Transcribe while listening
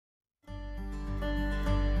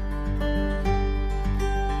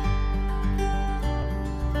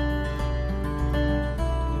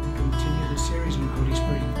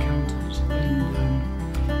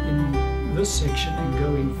section and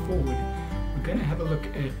going forward, we're going to have a look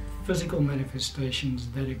at physical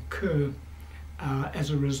manifestations that occur as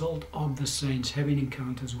a result of the saints having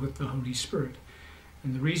encounters with the Holy Spirit.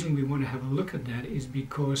 And the reason we want to have a look at that is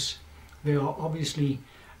because there are obviously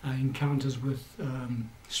encounters with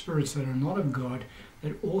spirits that are not of God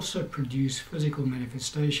that also produce physical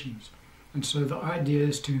manifestations. And so the idea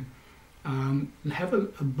is to have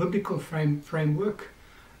a biblical framework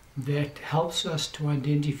that helps us to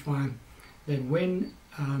identify that when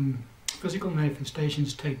physical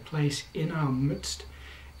manifestations take place in our midst,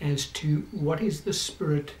 as to what is the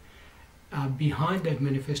spirit behind that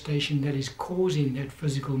manifestation that is causing that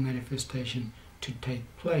physical manifestation to take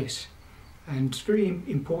place. And it's very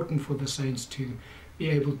important for the saints to be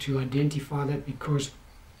able to identify that, because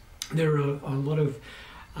there are a lot of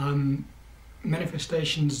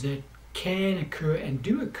manifestations that can occur and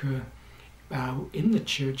do occur in the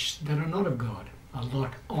church that are not of God. A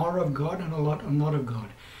lot are of God and a lot are not of God.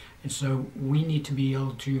 And so we need to be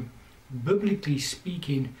able to, biblically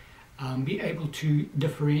speaking, be able to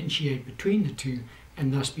differentiate between the two,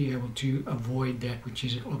 and thus be able to avoid that which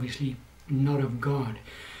is obviously not of God.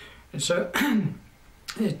 And so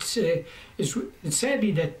it's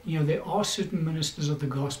sadly that there are certain ministers of the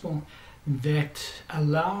gospel that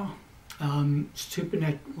allow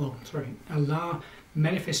allow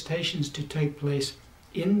manifestations to take place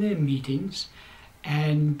in their meetings,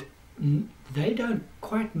 and they don't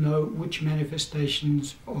quite know which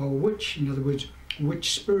manifestations or which, in other words,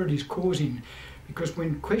 which spirit is causing. Because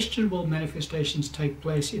when questionable manifestations take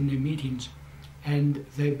place in their meetings and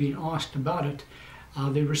they've been asked about it,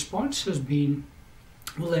 their response has been,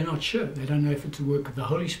 well, they're not sure. They don't know if it's the work of the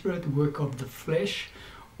Holy Spirit, the work of the flesh,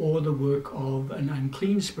 or the work of an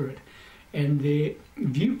unclean spirit. And their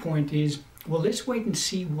viewpoint is, well, let's wait and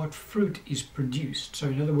see what fruit is produced. So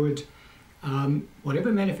in other words,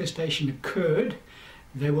 whatever manifestation occurred,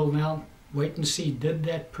 they will now wait and see, did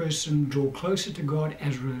that person draw closer to God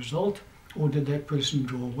as a result, or did that person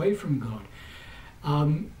draw away from God?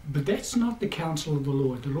 But that's not the counsel of the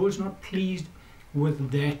Lord. The Lord is not pleased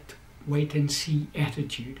with that wait and see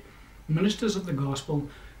attitude. Ministers of the gospel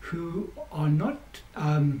who are not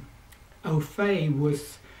au fait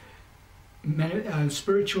with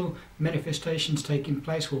spiritual manifestations taking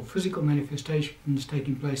place, or physical manifestations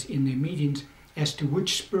taking place in their meetings, as to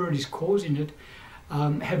which spirit is causing it,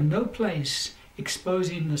 have no place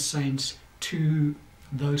exposing the saints to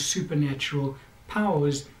those supernatural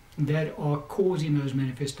powers that are causing those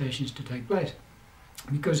manifestations to take place.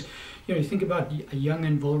 Because you think about young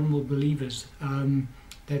and vulnerable believers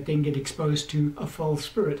that then get exposed to a false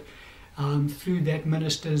spirit through that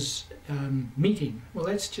minister's meeting. Well,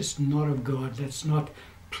 that's just not of God. That's not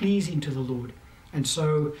pleasing to the Lord. And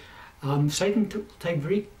so Satan will take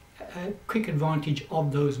very quick advantage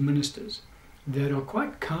of those ministers that are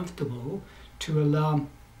quite comfortable to allow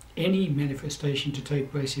any manifestation to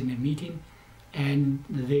take place in their meeting, and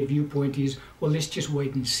their viewpoint is, well, let's just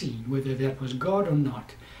wait and see whether that was God or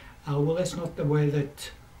not. Well, that's not the way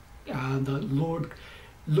that the Lord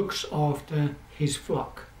looks after his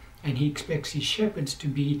flock, and he expects his shepherds to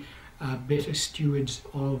be better stewards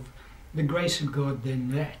of the grace of God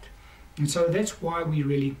than that. And so that's why we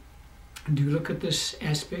really do look at this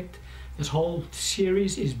aspect. This whole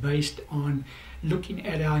series is based on looking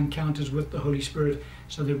at our encounters with the Holy Spirit,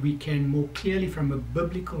 so that we can more clearly, from a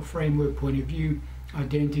biblical framework point of view,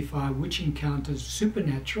 identify which encounters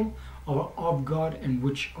supernatural are of God and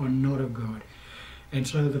which are not of God. And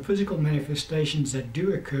so the physical manifestations that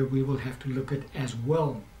do occur, we will have to look at as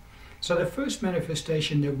well. So the first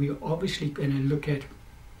manifestation that we're obviously going to look at,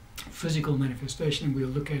 physical manifestation we'll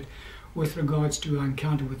look at with regards to our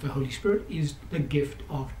encounter with the Holy Spirit, is the gift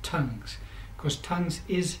of tongues. Because tongues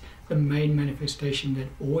is the main manifestation that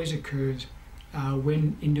always occurs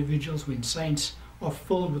when individuals, when saints are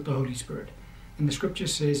filled with the Holy Spirit. And the scripture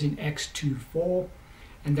says in Acts 2:4,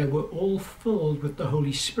 and they were all filled with the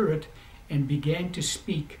Holy Spirit and began to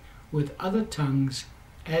speak with other tongues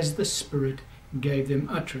as the Spirit gave them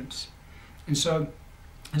utterance. And so,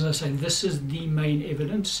 as I say, this is the main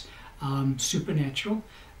evidence, supernatural,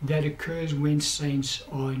 that occurs when saints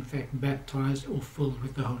are in fact baptized or filled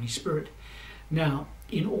with the Holy Spirit. Now,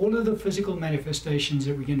 in all of the physical manifestations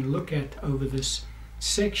that we're going to look at over this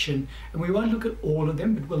section, and we won't look at all of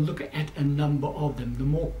them, but we'll look at a number of them, the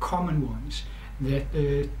more common ones that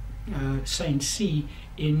the saints see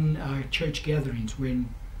in church gatherings when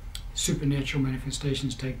supernatural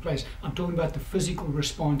manifestations take place. I'm talking about the physical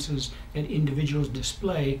responses that individuals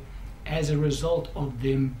display as a result of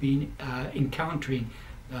them being encountering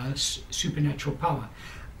supernatural power.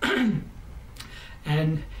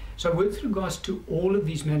 And So with regards to all of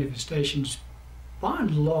these manifestations, by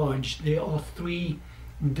and large, there are three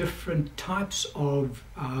different types of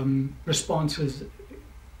responses,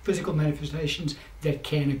 physical manifestations that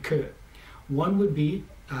can occur. One would be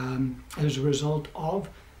as a result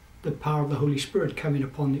of the power of the Holy Spirit coming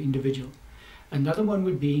upon the individual. Another one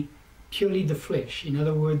would be purely the flesh. In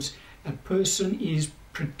other words, a person is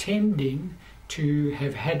pretending to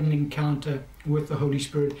have had an encounter with the Holy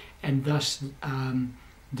Spirit and thus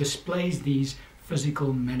displays these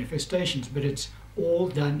physical manifestations, but it's all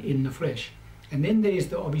done in the flesh. And then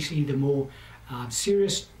there's obviously the more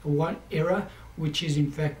serious one error, which is in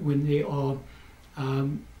fact when there are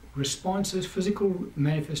responses, physical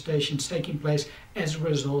manifestations taking place as a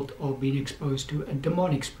result of being exposed to a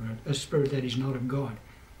demonic spirit, a spirit that is not of God.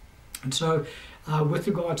 And so with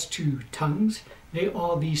regards to tongues, there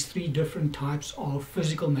are these three different types of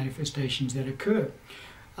physical manifestations that occur.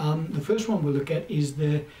 The first one we'll look at is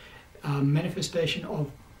the manifestation of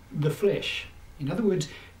the flesh. In other words,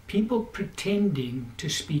 people pretending to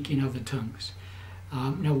speak in other tongues.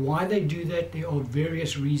 Now, why they do that, there are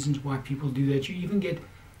various reasons why people do that. You even get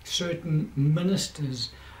certain ministers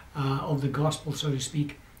of the gospel, so to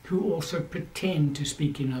speak, who also pretend to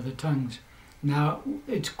speak in other tongues. Now,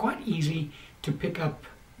 it's quite easy to pick up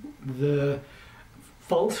the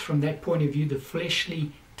false from that point of view, the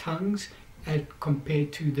fleshly tongues,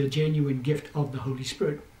 compared to the genuine gift of the Holy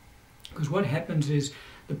Spirit. Because what happens is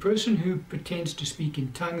the person who pretends to speak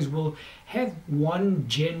in tongues will have one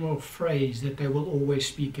general phrase that they will always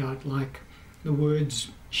speak out, like the words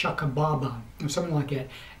shakababa or something like that.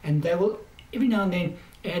 And they will every now and then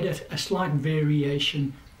add a slight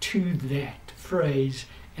variation to that phrase,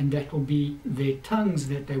 and that will be their tongues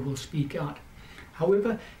that they will speak out.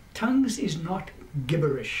 However, tongues is not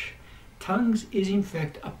gibberish. Tongues is in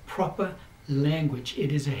fact a proper language.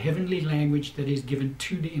 It is a heavenly language that is given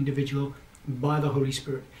to the individual by the Holy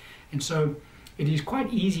Spirit. And so it is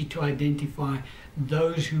quite easy to identify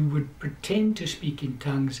those who would pretend to speak in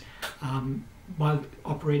tongues by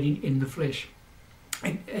operating in the flesh.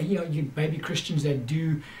 And you know, you baby Christians that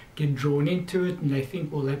do get drawn into it and they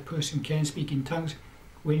think, well, that person can speak in tongues,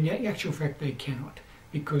 when in actual fact they cannot.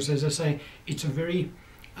 Because as I say, it's a very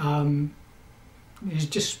there's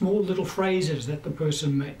just small little phrases that the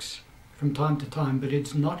person makes from time to time, but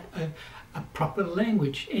it's not a proper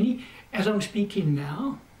language. As I'm speaking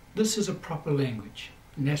now, this is a proper language,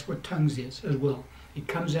 and that's what tongues is as well. It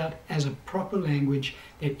comes out as a proper language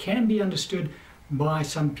that can be understood by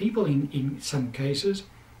some people in some cases.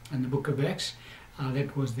 In the book of Acts,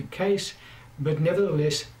 that was the case, but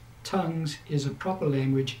nevertheless, tongues is a proper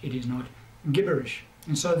language. It is not gibberish.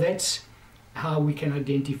 And so that's how we can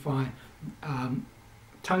identify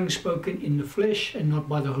tongues spoken in the flesh and not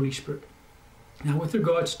by the Holy Spirit. Now, with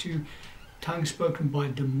regards to tongues spoken by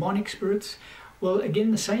demonic spirits, well, again,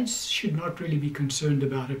 the saints should not really be concerned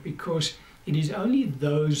about it, because it is only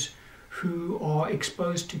those who are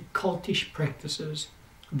exposed to cultish practices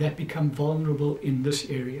that become vulnerable in this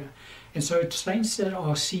area. And so it's saints that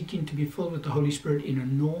are seeking to be filled with the Holy Spirit in a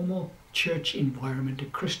normal church environment, a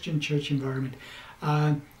Christian church environment,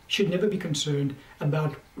 should never be concerned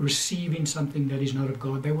about receiving something that is not of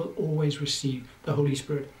God. They will always receive the Holy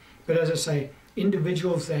Spirit. But as I say,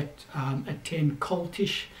 individuals that attend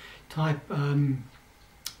cultish type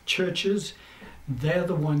churches, they're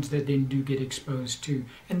the ones that then do get exposed to.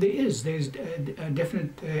 And there's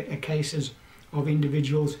definite cases of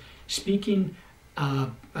individuals speaking a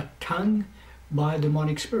tongue by a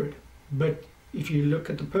demonic spirit. But if you look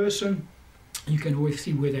at the person, you can always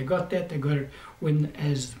see where they got that. They got it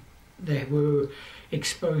as they were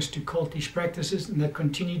exposed to cultish practices, and they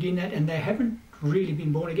continued in that, and they haven't really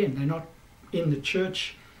been born again. They're not in the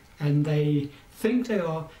church, and they think they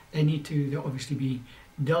are. They'll obviously be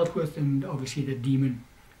dealt with, and obviously the demon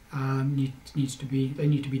they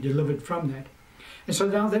need to be delivered from that. And so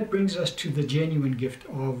now that brings us to the genuine gift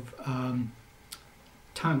of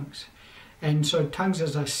tongues. And so tongues,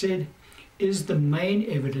 as I said, is the main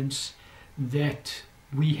evidence that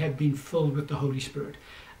we have been filled with the Holy Spirit.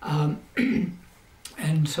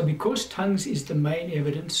 And so because tongues is the main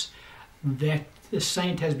evidence that the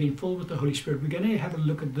saint has been filled with the Holy Spirit, we're going to have a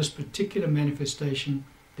look at this particular manifestation,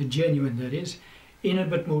 the genuine that is, in a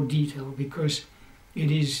bit more detail, because it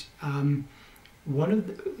is it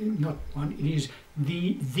is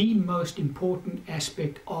the most important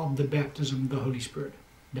aspect of the baptism of the Holy Spirit.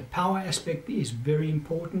 The power aspect is very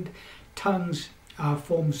important. Tongues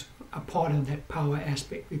forms a part of that power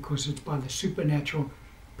aspect, because it's by the supernatural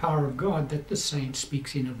power of God that the saint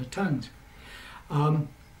speaks in other tongues. And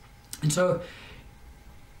so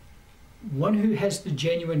one who has the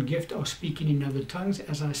genuine gift of speaking in other tongues,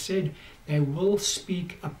 as I said, they will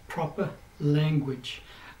speak a proper language.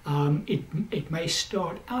 It may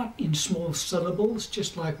start out in small syllables,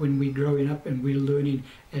 just like when we're growing up and we're learning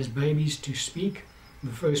as babies to speak.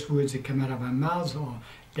 The first words that come out of our mouths are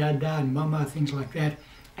dada and mama, things like that,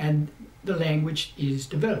 and the language is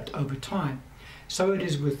developed over time. So it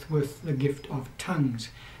is with the gift of tongues.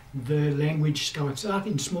 The language starts out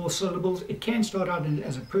in small syllables. It can start out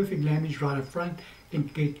as a perfect language right up front.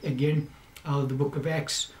 Think again the book of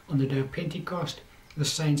Acts on the day of Pentecost. The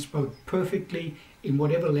saints spoke perfectly in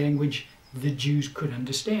whatever language the Jews could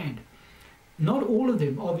understand. Not all of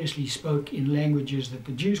them obviously spoke in languages that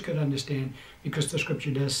the Jews could understand, because the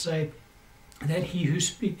scripture does say that he who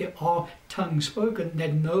speaks, there are tongues spoken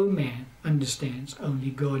that no man understands,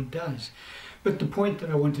 only God does. But the point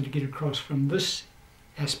that I wanted to get across from this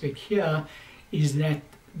aspect here is that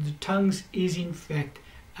the tongues is in fact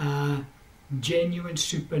a genuine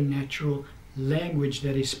supernatural language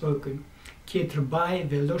that is spoken. Kietrbai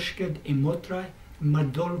veloshked emotrai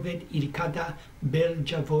madolved irkada bel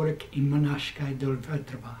javorek imanashkai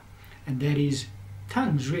dolvetraba. And that is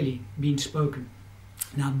tongues really being spoken.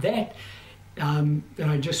 Now that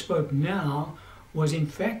I just spoke now was in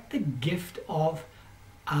fact the gift of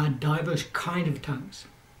diverse kind of tongues.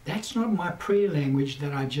 That's not my prayer language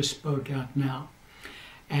that I just spoke out now.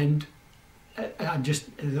 And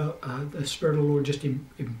the Spirit of the Lord just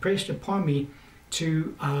impressed upon me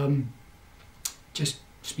to just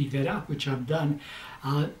speak that out, which I've done.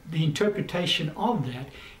 The interpretation of that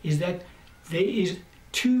is that there is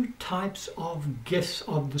two types of gifts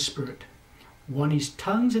of the Spirit. One is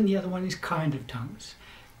tongues and the other one is kind of tongues.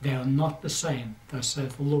 They are not the same, thus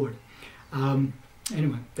saith the Lord.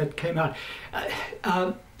 Anyway, that came out.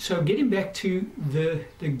 So getting back to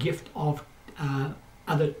the gift of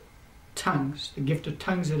other tongues, the gift of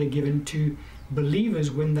tongues that are given to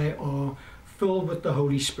believers when they are filled with the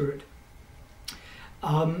Holy Spirit.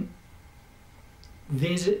 There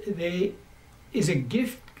is a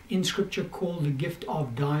gift in Scripture called the gift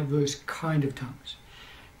of diverse kind of tongues.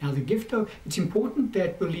 Now it's important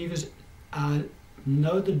that believers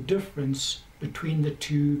know the difference between the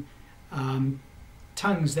two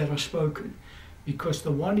tongues that are spoken, because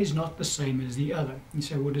the one is not the same as the other. You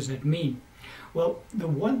say, what does that mean? Well,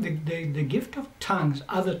 the gift of tongues,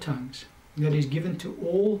 other tongues, that is given to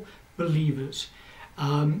all believers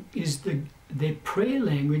is their prayer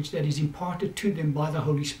language that is imparted to them by the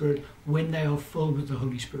Holy Spirit when they are filled with the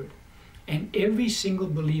Holy Spirit. And every single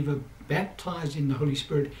believer baptized in the Holy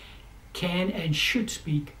Spirit can and should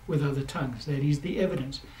speak with other tongues. That is the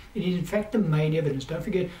evidence. It is in fact the main evidence. Don't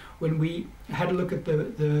forget, when we had a look at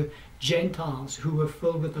the Gentiles who were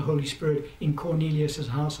filled with the Holy Spirit in Cornelius'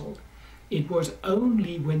 household, it was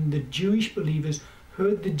only when the Jewish believers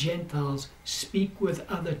heard the Gentiles speak with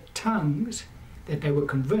other tongues that they were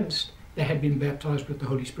convinced they had been baptized with the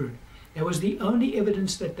Holy Spirit. That was the only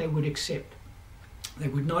evidence that they would accept. They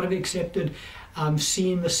would not have accepted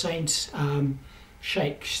seeing the saints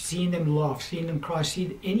shake, seeing them laugh, seeing them cry,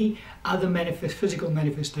 seeing any other physical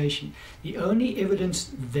manifestation. The only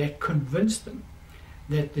evidence that convinced them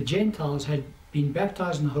that the Gentiles had been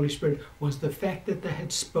baptized in the Holy Spirit was the fact that they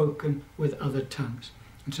had spoken with other tongues.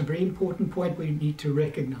 It's a very important point we need to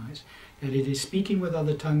recognize, that it is speaking with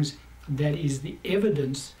other tongues that is the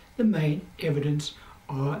evidence, the main evidence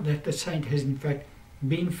that the saint has in fact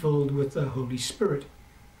been filled with the Holy Spirit.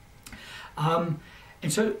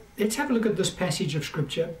 And so let's have a look at this passage of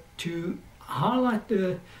Scripture to highlight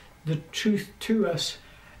the truth to us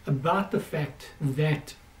about the fact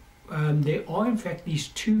that there are in fact these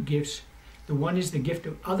two gifts. The one is the gift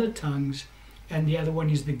of other tongues, and the other one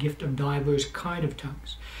is the gift of diverse kind of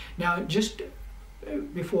tongues. Now, just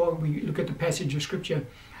before we look at the passage of Scripture,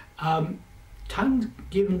 tongues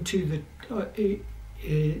given to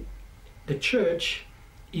the church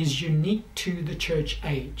is unique to the church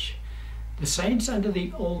age. The saints under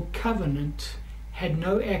the Old Covenant had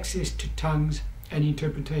no access to tongues and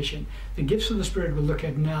interpretation. The gifts of the Spirit we'll look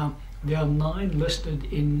at now, there are 9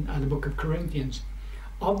 listed in the book of Corinthians.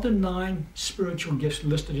 Of the 9 spiritual gifts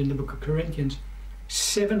listed in the book of Corinthians,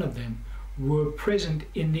 7 of them were present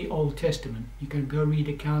in the Old Testament. You can go read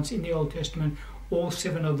accounts in the Old Testament. All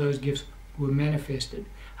 7 of those gifts were manifested.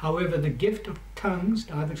 However, the gift of tongues,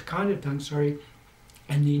 diverse kind of tongues,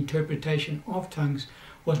 and the interpretation of tongues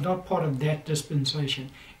was not part of that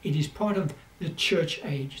dispensation. It is part of the church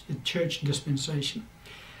age, the church dispensation.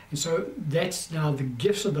 And so that's now the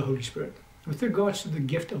gifts of the Holy Spirit. With regards to the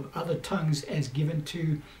gift of other tongues as given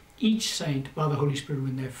to each saint by the Holy Spirit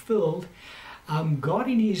when they're filled, God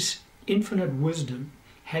in His infinite wisdom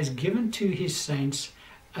has given to His saints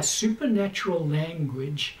a supernatural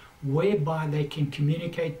language whereby they can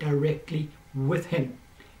communicate directly with Him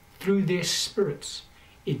through their spirits.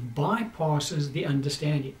 It bypasses the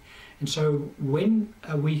understanding. And so when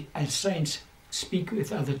we as saints speak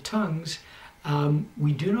with other tongues,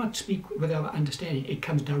 we do not speak with our understanding. It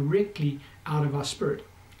comes directly out of our spirit.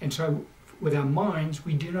 And so with our minds,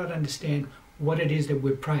 we do not understand what it is that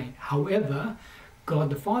we're praying. However,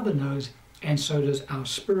 God the Father knows, and so does our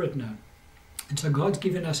spirit know. And so God's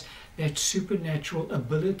given us that supernatural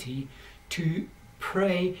ability to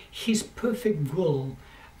pray His perfect will,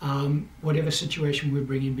 whatever situation we're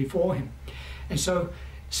bringing before Him. And so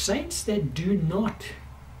saints that do not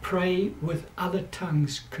pray with other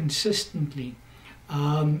tongues consistently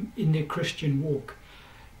in their Christian walk,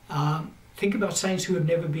 think about saints who have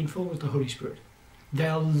never been filled with the Holy Spirit. They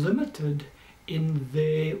are limited in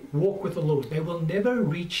their walk with the Lord. They will never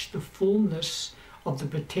reach the fullness of the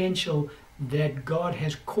potential that God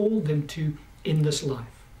has called them to in this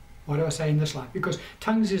life. Why do I say in this life? Because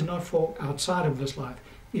tongues is not for outside of this life.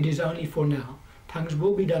 It is only for now. Tongues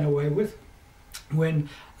will be done away with when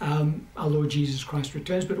our Lord Jesus Christ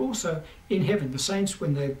returns, but also in heaven. The saints,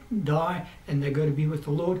 when they die and they go to be with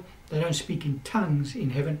the Lord, they don't speak in tongues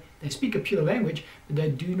in heaven. They speak a pure language, but they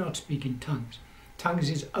do not speak in tongues. Tongues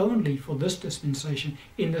is only for this dispensation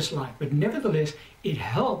in this life. But nevertheless, it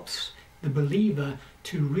helps the believer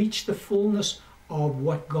to reach the fullness of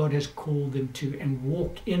what God has called them to and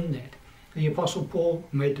walk in that. The Apostle Paul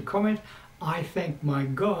made the comment, I thank my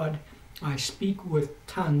God, I speak with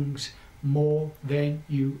tongues more than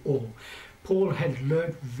you all. Paul had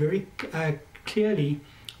learned very clearly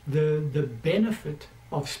the benefit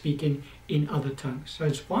of speaking in other tongues. So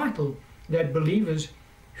it's vital that believers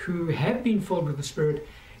who have been filled with the Spirit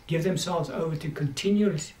give themselves over to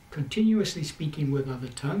continuously speaking with other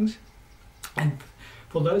tongues. And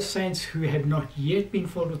for those saints who have not yet been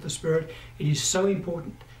filled with the Spirit, it is so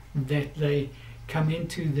important that they come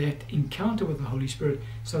into that encounter with the Holy Spirit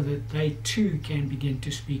so that they too can begin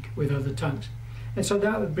to speak with other tongues. And so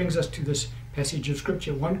that brings us to this passage of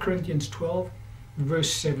Scripture, 1 Corinthians 12,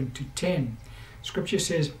 verse 7 to 10. Scripture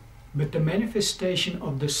says, but the manifestation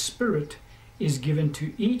of the Spirit is given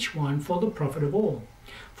to each one for the profit of all.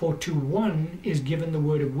 For to one is given the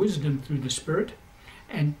word of wisdom through the Spirit,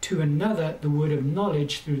 and to another the word of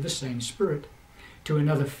knowledge through the same Spirit, to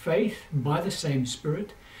another faith by the same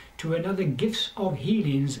Spirit, to another gifts of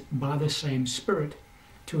healings by the same Spirit,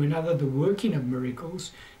 to another the working of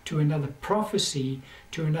miracles, to another prophecy,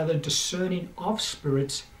 to another discerning of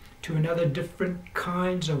spirits, to another different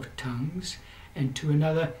kinds of tongues, and to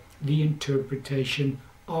another the interpretation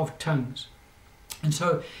of tongues. And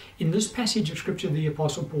so in this passage of Scripture, the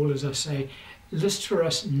Apostle Paul, as I say, lists for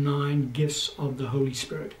us 9 gifts of the Holy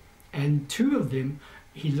Spirit. And 2 of them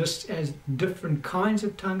he lists as different kinds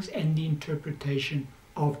of tongues and the interpretation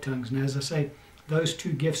of tongues. And as I say, those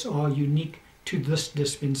 2 gifts are unique to this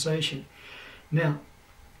dispensation. Now,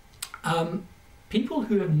 people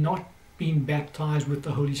who have not been baptized with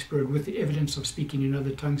the Holy Spirit, with the evidence of speaking in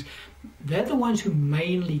other tongues, they're the ones who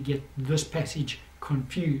mainly get this passage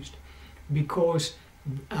confused, because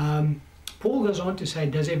Paul goes on to say,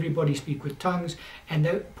 does everybody speak with tongues?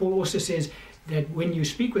 And Paul also says that when you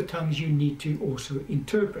speak with tongues, you need to also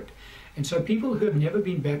interpret. And so people who have never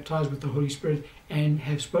been baptized with the Holy Spirit and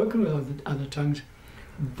have spoken with other tongues,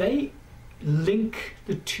 they link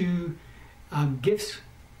the 2 gifts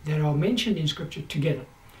that are mentioned in Scripture together.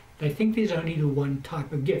 They think there's only the one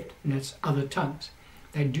type of gift, and that's other tongues.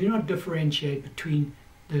 They do not differentiate between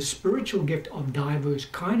the spiritual gift of diverse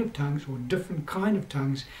kind of tongues or different kind of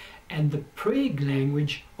tongues and the prayer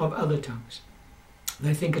language of other tongues.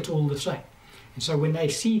 They think it's all the same. And so when they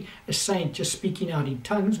see a saint just speaking out in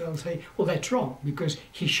tongues, they'll say, well, that's wrong, because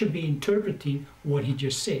he should be interpreting what he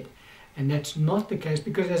just said. And that's not the case,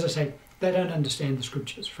 because, as I say, they don't understand the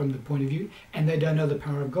Scriptures from the point of view, and they don't know the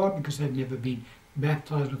power of God because they've never been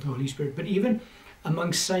baptized with the Holy Spirit. But even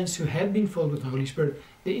among saints who have been filled with the Holy Spirit,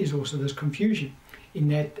 there is also this confusion, in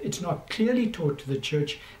that it's not clearly taught to the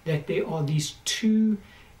church that there are these 2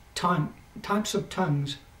 types of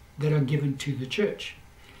tongues that are given to the church.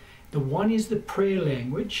 The one is the prayer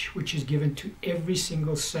language, which is given to every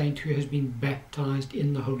single saint who has been baptized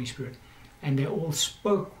in the Holy Spirit. And they all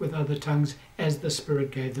spoke with other tongues as the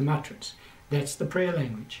Spirit gave them utterance. That's the prayer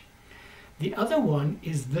language. The other one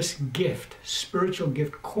is this gift, spiritual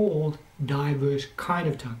gift, called diverse kind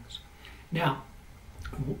of tongues. Now,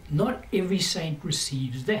 not every saint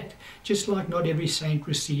receives that, just like not every saint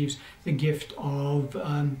receives the gift of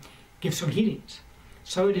gifts of healings.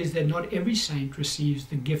 So it is that not every saint receives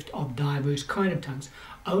the gift of diverse kind of tongues.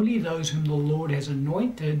 Only those whom the Lord has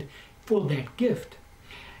anointed for that gift.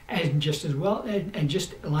 And just as well, and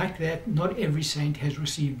just like that, not every saint has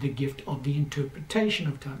received the gift of the interpretation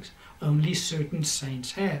of tongues. Only certain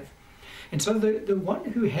saints have. And so the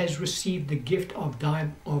one who has received the gift of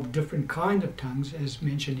different kind of tongues, as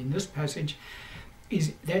mentioned in this passage,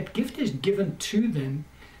 is that gift is given to them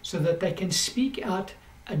so that they can speak out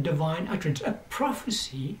a divine utterance, a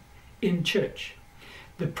prophecy in church.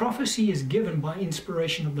 The prophecy is given by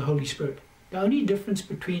inspiration of the Holy Spirit. The only difference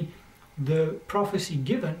between the prophecy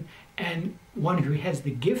given and one who has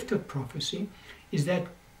the gift of prophecy is that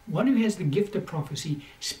one who has the gift of prophecy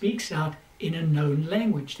speaks out in a known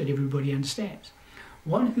language that everybody understands.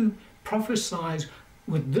 One who prophesies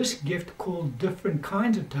with this gift called different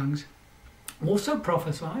kinds of tongues also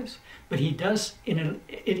prophesies, but he does in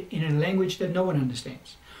a language that no one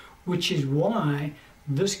understands, which is why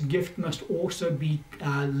this gift must also be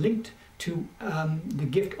linked to the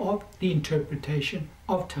gift of the interpretation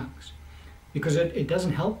of tongues, because it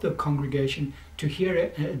doesn't help the congregation to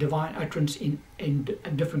hear a divine utterance in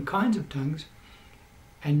different kinds of tongues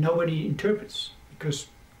and nobody interprets, because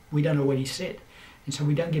we don't know what he said, and so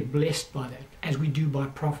we don't get blessed by that as we do by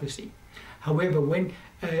prophecy. However, when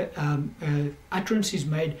utterance is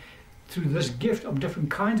made through this gift of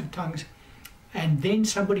different kinds of tongues, and then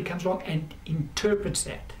somebody comes along and interprets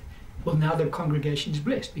that, well, now the congregation is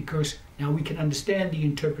blessed, because now we can understand the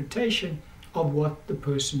interpretation of what the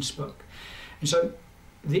person spoke. And so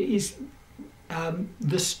there is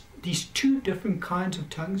these two different kinds of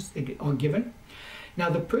tongues that are given. Now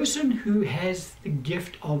the person who has the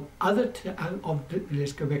gift of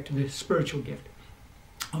let's go back to the spiritual gift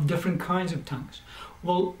of different kinds of tongues,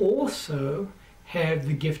 will also have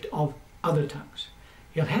the gift of other tongues.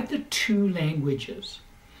 He'll have the two languages.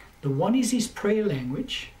 The one is his prayer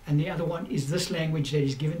language, and the other one is this language that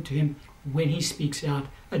is given to him when he speaks out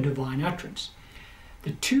a divine utterance.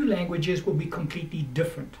 The two languages will be completely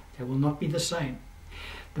different. They will not be the same.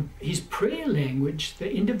 His prayer language, the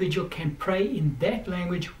individual can pray in that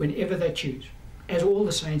language whenever they choose, as all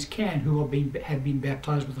the saints can who have been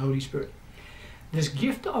baptized with the Holy Spirit. This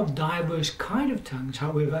gift of diverse kind of tongues,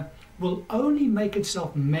 however, will only make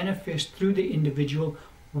itself manifest through the individual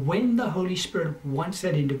when the Holy Spirit wants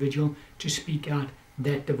that individual to speak out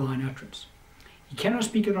that divine utterance. He cannot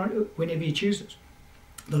speak it whenever he chooses.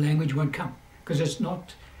 The language won't come, because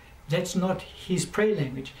that's not his prayer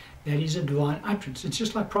language. That is a divine utterance. It's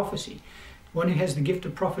just like prophecy. One who has the gift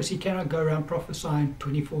of prophecy cannot go around prophesying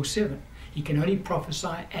 24/7. He can only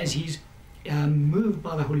prophesy as he's moved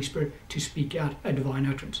by the Holy Spirit to speak out a divine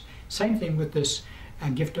utterance. Same thing with this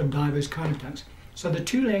gift of diverse kind of tongues. So the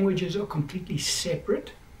two languages are completely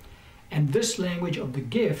separate, and this language of the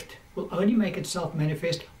gift will only make itself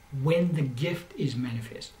manifest when the gift is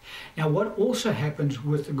manifest. Now what also happens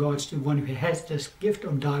with regards to one who has this gift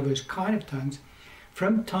of diverse kind of tongues,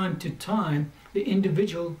 from time to time the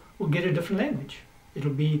individual will get a different language. It'll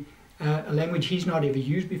be a language he's not ever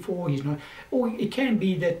used before. Or it can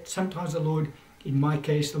be that sometimes the Lord, in my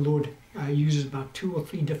case, the Lord uses about 2 or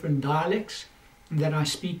 3 different dialects that I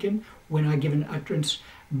speak in when I give an utterance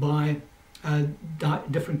by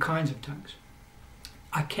different kinds of tongues.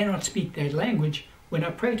 I cannot speak that language when I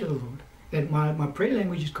pray to the Lord. That my prayer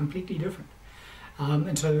language is completely different.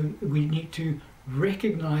 And so we need to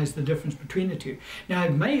recognize the difference between the two. Now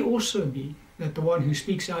it may also be that the one who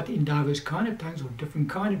speaks out in diverse kind of tongues or different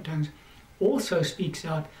kind of tongues also speaks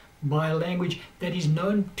out by a language that is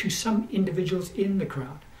known to some individuals in the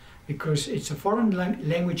crowd, because it's a foreign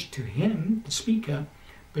language to him, the speaker,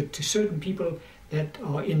 but to certain people that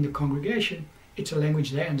are in the congregation, it's a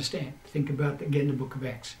language they understand. Think about, again, the book of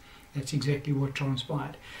Acts. That's exactly what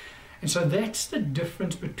transpired. And so that's the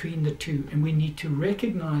difference between the two, and we need to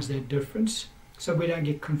recognize that difference so we don't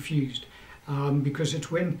get confused, because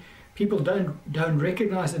it's when people don't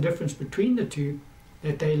recognize the difference between the two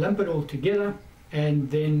that they lump it all together, and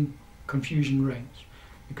then confusion reigns.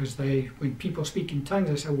 Because when people speak in tongues,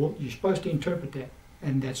 they say, well, you're supposed to interpret that,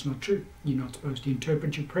 and that's not true. You're not supposed to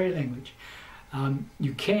interpret your prayer language.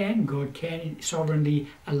 God can sovereignly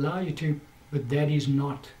allow you to, but that is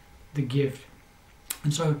not the gift.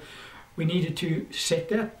 And so we needed to set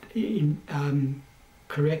that in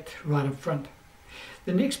correct right up front.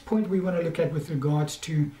 The next point we want to look at with regards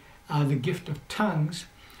to the gift of tongues,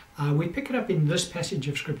 we pick it up in this passage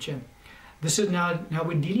of Scripture. This is now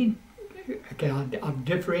we're dealing, okay, I'll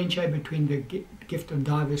differentiate between the gift of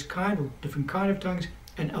diverse kind or different kind of tongues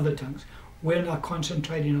and other tongues. We're now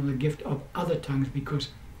concentrating on the gift of other tongues, because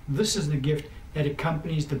this is the gift that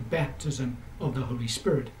accompanies the baptism of the Holy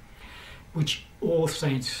Spirit, which all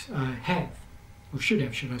saints have, or should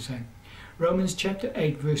have, should I say. Romans chapter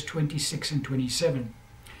 8, verse 26 and 27.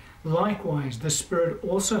 Likewise, the Spirit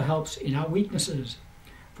also helps in our weaknesses,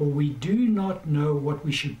 for we do not know what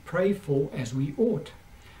we should pray for as we ought.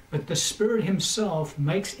 But the Spirit himself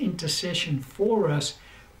makes intercession for us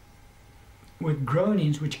with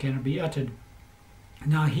groanings which cannot be uttered.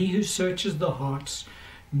 Now he who searches the hearts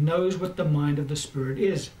knows what the mind of the Spirit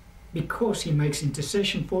is, because he makes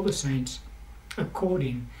intercession for the saints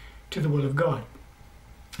according to the will of God.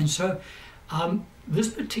 And so this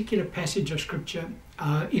particular passage of Scripture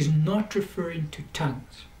is not referring to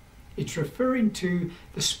tongues. It's referring to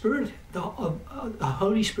the Spirit, the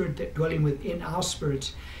Holy Spirit that dwelling within our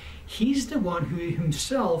spirits. He's the one who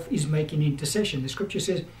himself is making intercession. The Scripture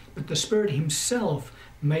says, but the Spirit himself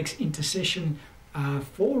makes intercession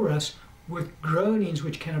for us with groanings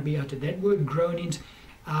which cannot be uttered. That word groanings,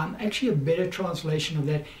 actually a better translation of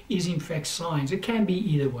that is in fact signs. It can be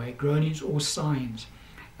either way, groanings or signs.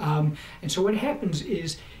 And so what happens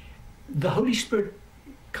is the Holy Spirit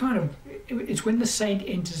it's when the saint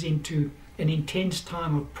enters into an intense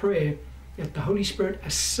time of prayer that the Holy Spirit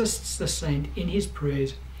assists the saint in his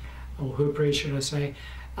prayers, or her prayers should I say,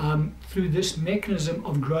 through this mechanism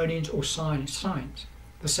of groanings or signs.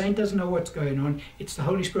 The saint doesn't know what's going on. It's the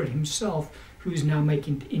Holy Spirit himself who is now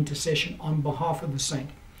making intercession on behalf of the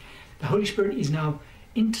saint. The Holy Spirit is now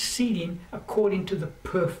interceding according to the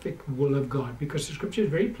perfect will of God, because the Scripture is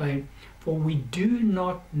very plain, for we do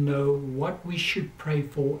not know what we should pray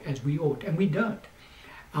for as we ought, and we don't.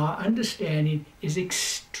 Our understanding is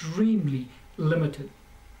extremely limited.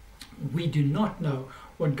 We do not know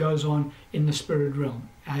what goes on in the spirit realm,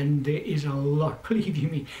 and there is a lot, believe you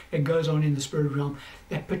me, that goes on in the spirit realm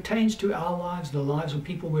that pertains to our lives, the lives of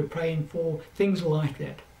people we're praying for, things like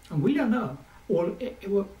that, and we don't know, or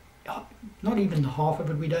not even half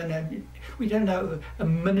of it. We don't know a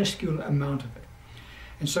minuscule amount of it.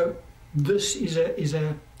 And so this is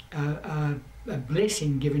a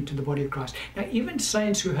blessing given to the body of Christ. Now, even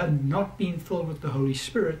saints who have not been filled with the Holy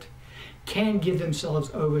Spirit can give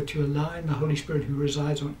themselves over to allowing the Holy Spirit who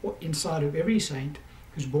resides inside of every saint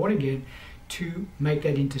who's born again to make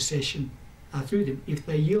that intercession through them. If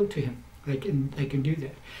they yield to him, they can do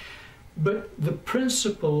that. But the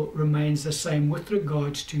principle remains the same with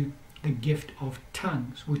regards to the gift of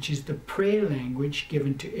tongues, which is the prayer language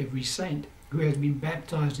given to every saint who has been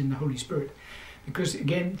baptized in the Holy Spirit. Because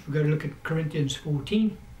again, if we go to look at Corinthians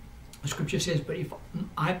 14, the Scripture says, but if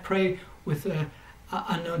I pray with an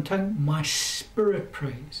unknown tongue, my spirit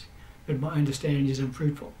prays, but my understanding is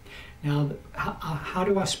unfruitful. Now, how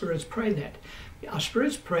do our spirits pray that? Our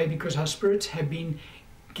spirits pray because our spirits have been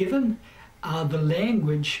given the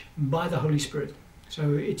language by the Holy Spirit.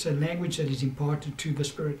 So it's a language that is imparted to the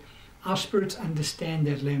Spirit. Our spirits understand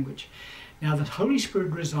that language. Now the Holy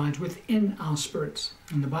Spirit resides within our spirits.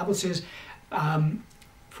 And the Bible says,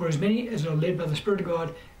 for as many as are led by the Spirit of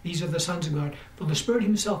God, these are the sons of God. For the Spirit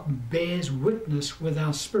himself bears witness with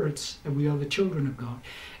our spirits that we are the children of God.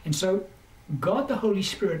 And so God the Holy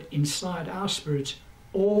Spirit inside our spirits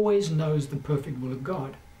always knows the perfect will of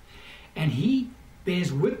God. And he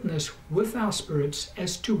bears witness with our spirits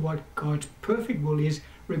as to what God's perfect will is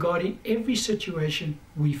regarding every situation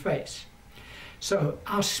we face. So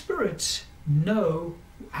our spirits know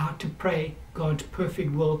how to pray God's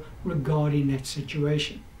perfect will regarding that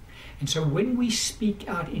situation. And so when we speak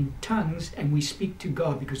out in tongues and we speak to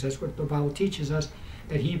God, because that's what the Bible teaches us,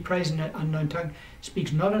 that he prays in an unknown tongue,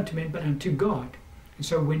 speaks not unto men but unto God. And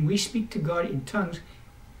so when we speak to God in tongues,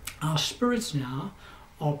 our spirits now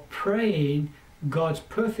are praying God's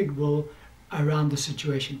perfect will around the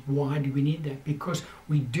situation. Why do we need that? Because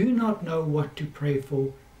we do not know what to pray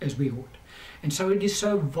for as we ought. And so it is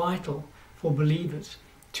so vital for believers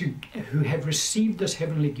who have received this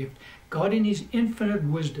heavenly gift. God in his infinite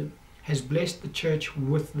wisdom has blessed the church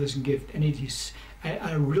with this gift, and it is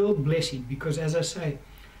a real blessing, because as I say,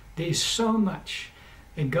 there is so much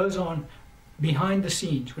that goes on behind the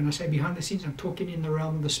scenes. When I say behind the scenes, I'm talking in the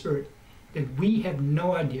realm of the Spirit, that we have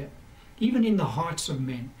no idea. Even in the hearts of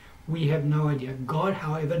men, we have no idea. God,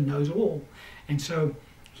 however, knows all. And so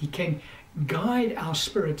he can guide our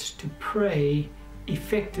spirits to pray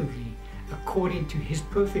effectively according to his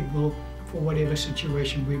perfect will for whatever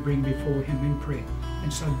situation we bring before him in prayer.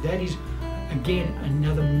 And so that is, again,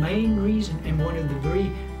 another main reason, and one of the very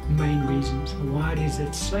main reasons why it is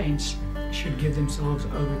that saints should give themselves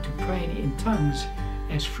over to praying in tongues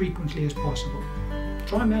as frequently as possible.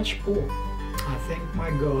 Try match Paul. I thank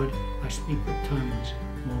my God I speak with tongues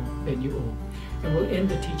more than you all. And we'll end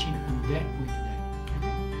the teaching on that point today.